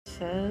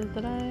says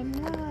that I am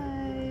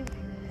live.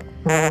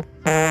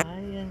 Hi,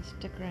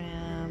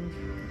 Instagram,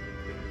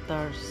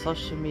 or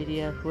social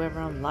media,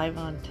 whoever I'm live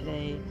on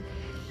today.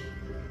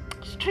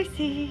 It's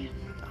Tracy.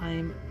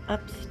 I'm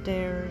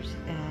upstairs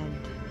and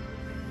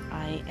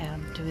I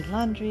am doing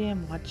laundry.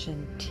 I'm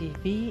watching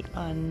TV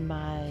on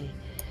my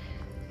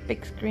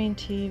big screen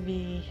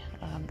TV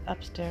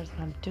upstairs,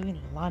 and I'm doing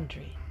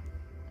laundry.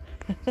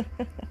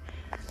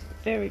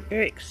 Very,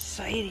 very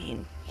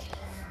exciting.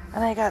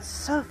 And I got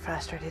so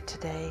frustrated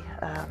today.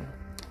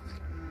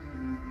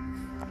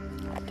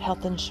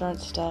 Health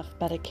insurance stuff,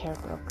 Medicare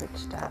brokerage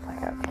stuff. I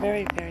got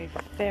very, very,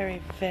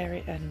 very,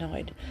 very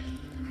annoyed.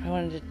 I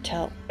wanted to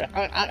tell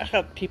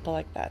people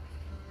like that.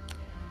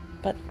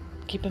 But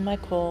keeping my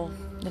cool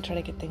and try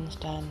to get things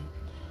done.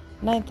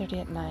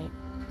 9:30 at night.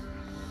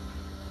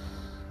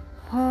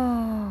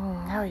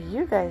 How are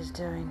you guys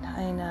doing?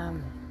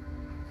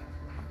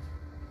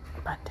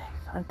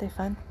 Mondays, aren't they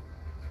fun?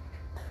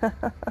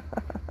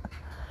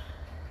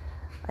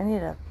 I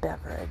need a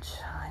beverage.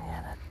 I need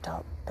an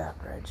adult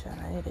beverage, and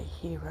I need a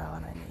hero,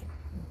 and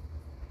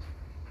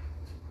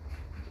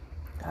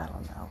I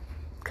don't know,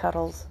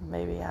 cuddles,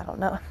 maybe, I don't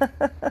know.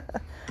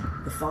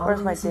 The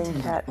following is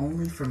intended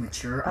only for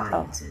mature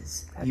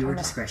audiences. Viewer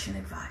discretion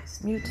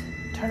advised. Mute.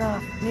 Turn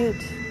off.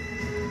 Mute.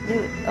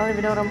 Mute. I don't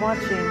even know what I'm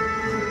watching.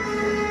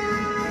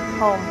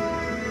 Home.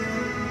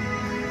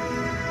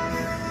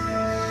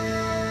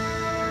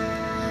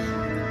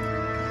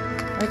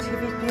 My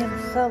TV's being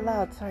so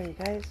loud. Sorry, you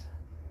guys.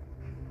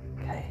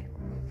 Okay.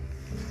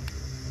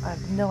 I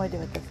have no idea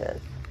what this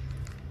is.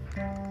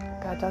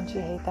 God, don't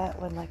you hate that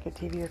when, like, your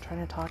TV, you're trying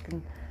to talk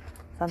and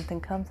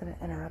something comes and it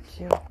interrupts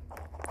you?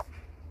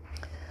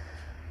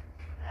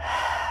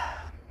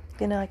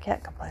 You know, I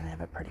can't complain. I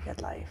have a pretty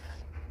good life.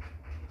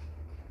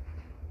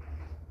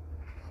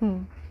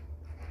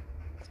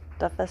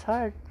 Stuff is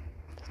hard.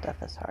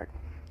 Stuff is hard.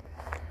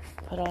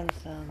 Put on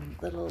some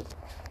little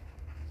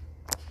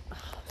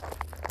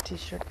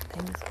t-shirt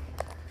things.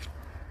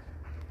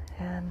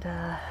 And,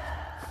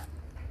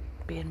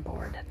 being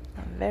bored.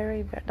 I'm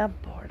very, very,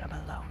 not bored, I'm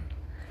alone.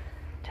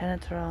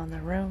 Tenants are all in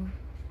the room.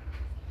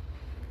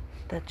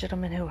 The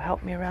gentleman who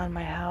helped me around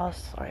my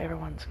house, or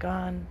everyone's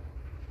gone.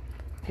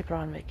 People are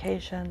on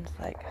vacations.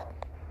 Like,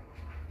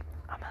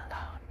 I'm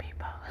alone,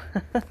 people.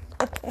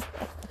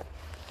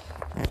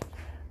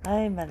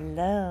 I'm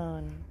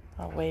alone.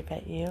 I'll wave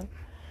at you.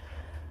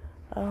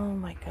 Oh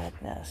my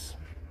goodness.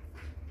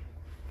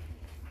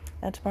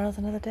 And tomorrow's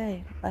another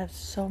day. I have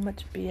so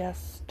much BS,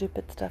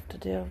 stupid stuff to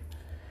do.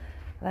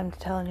 And I'm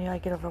telling you, I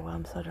get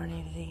overwhelmed so darn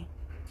easy.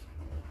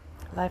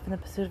 Life in the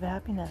pursuit of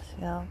happiness,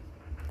 you know.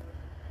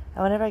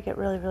 And whenever I get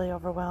really, really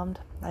overwhelmed,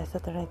 I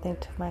sit there and I think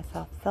to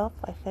myself,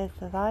 I say,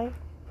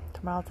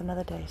 tomorrow's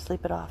another day.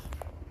 Sleep it off.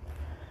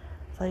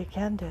 That's all you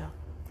can do.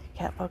 You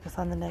can't focus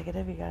on the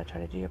negative. You got to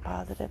try to do your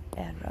positive.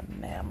 And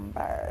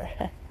remember,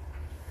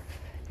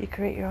 you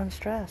create your own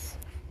stress.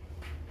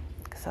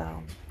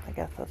 So I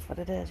guess that's what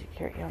it is. You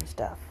create your own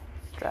stress.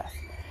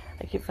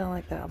 I keep feeling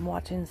like that. I'm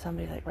watching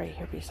somebody like right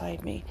here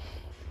beside me,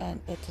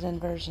 and it's an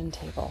inversion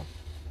table.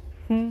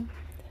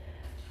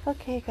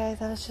 Okay,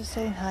 guys, I was just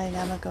saying hi, and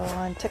I'm going to go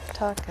on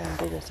TikTok and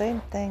do the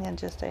same thing and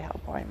just say how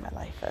boring my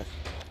life is.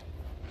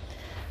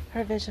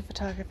 Her Vision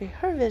Photography,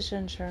 Her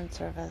Vision Insurance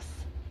Service.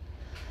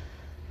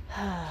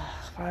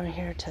 I'm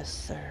here to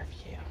serve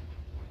you.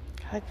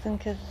 Hugs and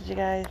kisses, you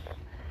guys.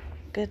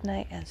 Good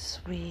night and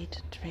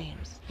sweet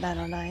dreams.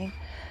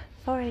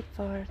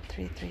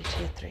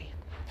 909-484-3323.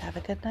 Have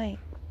a good night.